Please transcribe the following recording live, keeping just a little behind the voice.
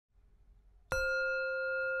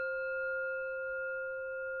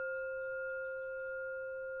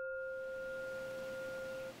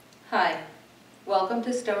Hi, welcome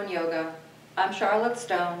to Stone Yoga. I'm Charlotte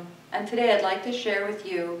Stone, and today I'd like to share with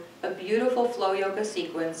you a beautiful flow yoga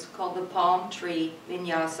sequence called the Palm Tree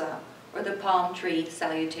Vinyasa, or the Palm Tree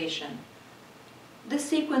Salutation. This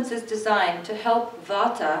sequence is designed to help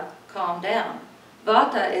Vata calm down.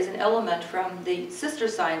 Vata is an element from the sister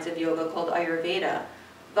science of yoga called Ayurveda.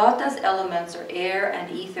 Vata's elements are air and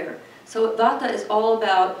ether. So Vata is all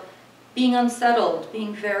about being unsettled,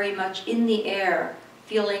 being very much in the air,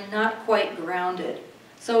 feeling not quite grounded.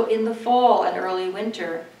 So in the fall and early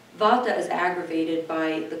winter, Vata is aggravated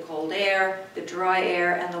by the cold air, the dry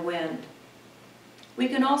air, and the wind. We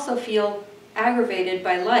can also feel aggravated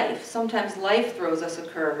by life. Sometimes life throws us a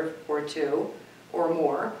curve or two or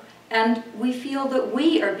more, and we feel that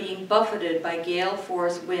we are being buffeted by gale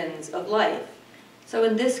force winds of life. So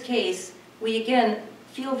in this case, we again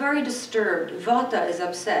feel very disturbed. Vata is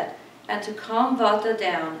upset. And to calm Vata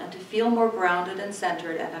down and to feel more grounded and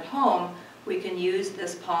centered and at home, we can use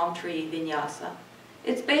this palm tree vinyasa.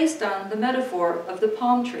 It's based on the metaphor of the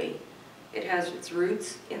palm tree. It has its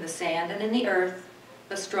roots in the sand and in the earth,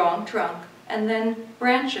 a strong trunk, and then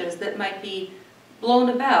branches that might be blown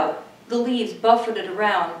about, the leaves buffeted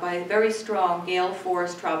around by very strong gale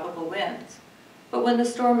force tropical winds. But when the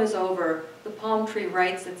storm is over, the palm tree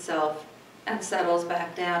rights itself and settles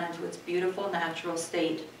back down into its beautiful natural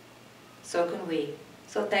state. So can we.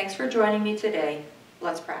 So thanks for joining me today.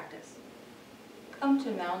 Let's practice. Come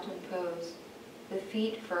to mountain pose, the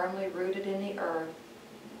feet firmly rooted in the earth,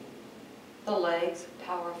 the legs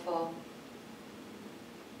powerful,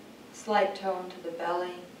 slight tone to the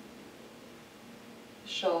belly,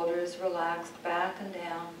 shoulders relaxed back and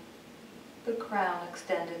down, the crown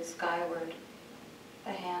extended skyward,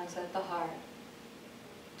 the hands at the heart.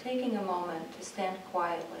 Taking a moment to stand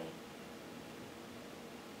quietly,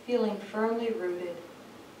 feeling firmly rooted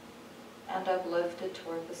and uplifted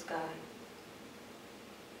toward the sky.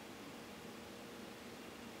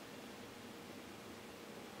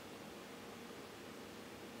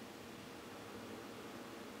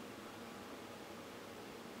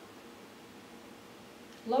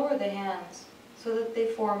 Lower the hands so that they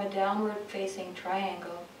form a downward-facing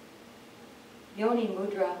triangle. Yoni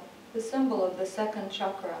Mudra, the symbol of the second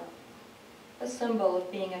chakra, a symbol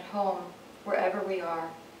of being at home wherever we are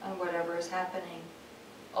and whatever is happening,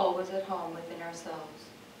 always at home within ourselves.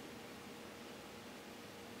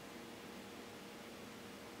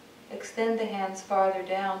 Extend the hands farther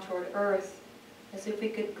down toward earth, as if we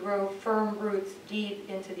could grow firm roots deep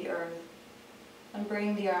into the earth, and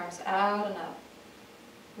bring the arms out and up,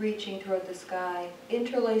 reaching toward the sky.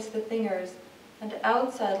 Interlace the fingers and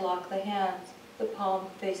outside lock the hands, the palm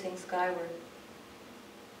facing skyward.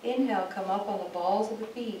 Inhale, come up on the balls of the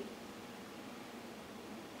feet.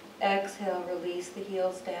 Exhale, release the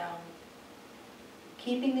heels down.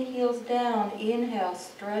 Keeping the heels down, inhale,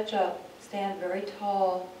 stretch up, stand very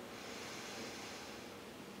tall.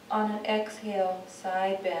 On an exhale,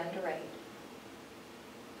 side bend right.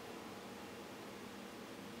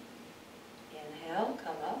 Inhale,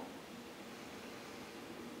 come up.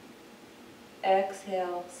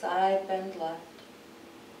 Exhale, side bend left.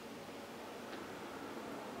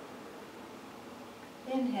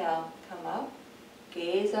 Inhale, come up.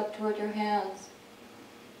 Gaze up toward your hands.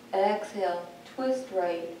 Exhale, twist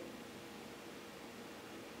right.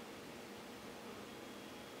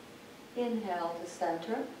 Inhale to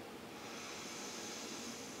center.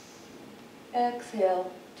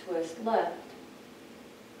 Exhale, twist left.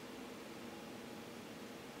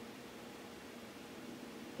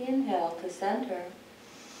 Inhale to center.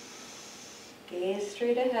 Gaze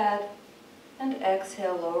straight ahead. And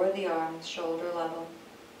exhale, lower the arms, shoulder level.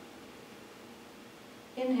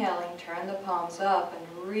 Inhaling, turn the palms up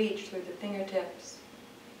and reach through the fingertips.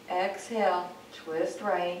 Exhale, twist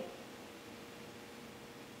right.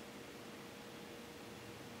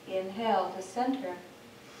 Inhale to center.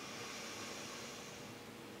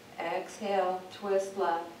 Exhale, twist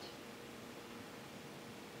left.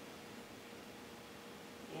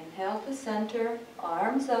 Inhale to center,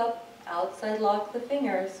 arms up, outside lock the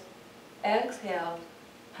fingers. Exhale,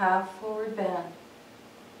 half forward bend.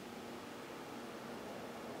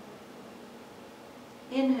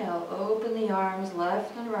 Inhale, open the arms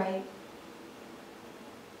left and right.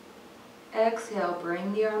 Exhale,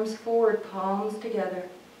 bring the arms forward, palms together.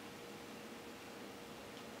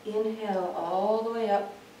 Inhale all the way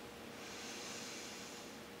up.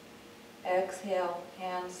 Exhale,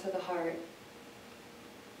 hands to the heart.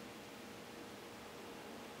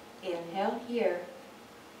 Inhale here.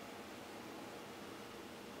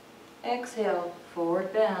 Exhale,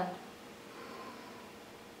 forward bend.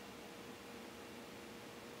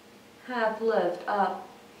 Half lift up.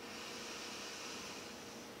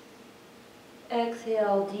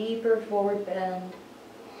 Exhale, deeper forward bend.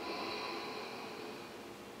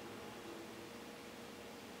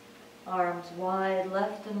 Arms wide,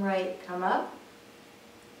 left and right, come up.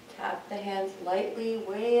 Tap the hands lightly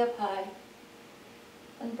way up high.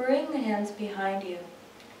 And bring the hands behind you.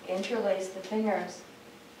 Interlace the fingers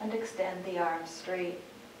and extend the arms straight.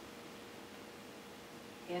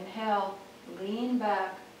 Inhale, lean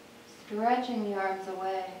back, stretching the arms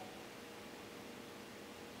away.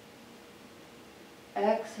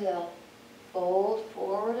 Exhale, fold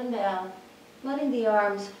forward and down, letting the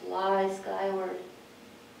arms fly skyward.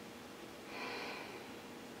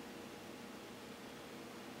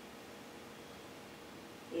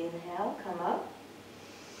 Inhale, come up.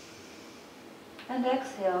 And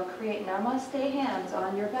exhale, create namaste hands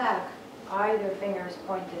on your back, either fingers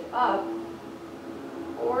pointed up,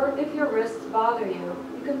 or if your wrists bother you,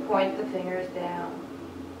 you can point the fingers down.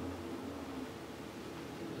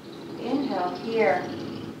 Inhale here.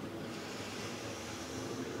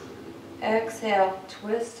 Exhale,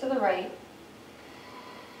 twist to the right.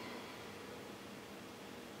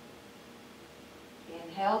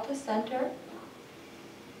 Inhale to center.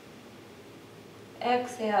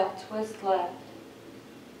 Exhale, twist left.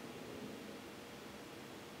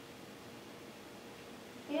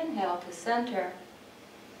 Inhale to center.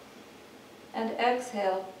 And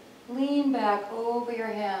exhale, lean back over your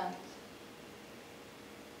hands.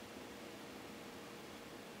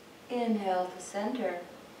 Inhale to center.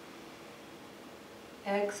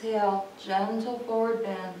 Exhale, gentle forward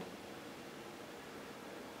bend.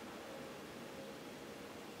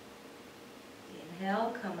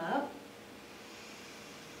 Inhale, come up.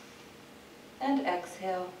 And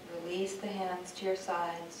exhale, release the hands to your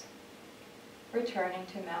sides, returning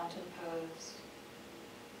to mountain pose.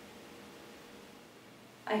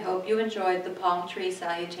 I hope you enjoyed the Palm Tree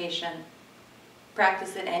Salutation.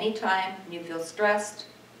 Practice it any time you feel stressed,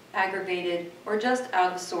 aggravated, or just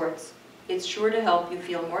out of sorts. It's sure to help you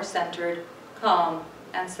feel more centered, calm,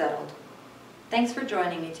 and settled. Thanks for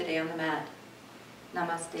joining me today on the mat.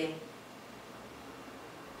 Namaste.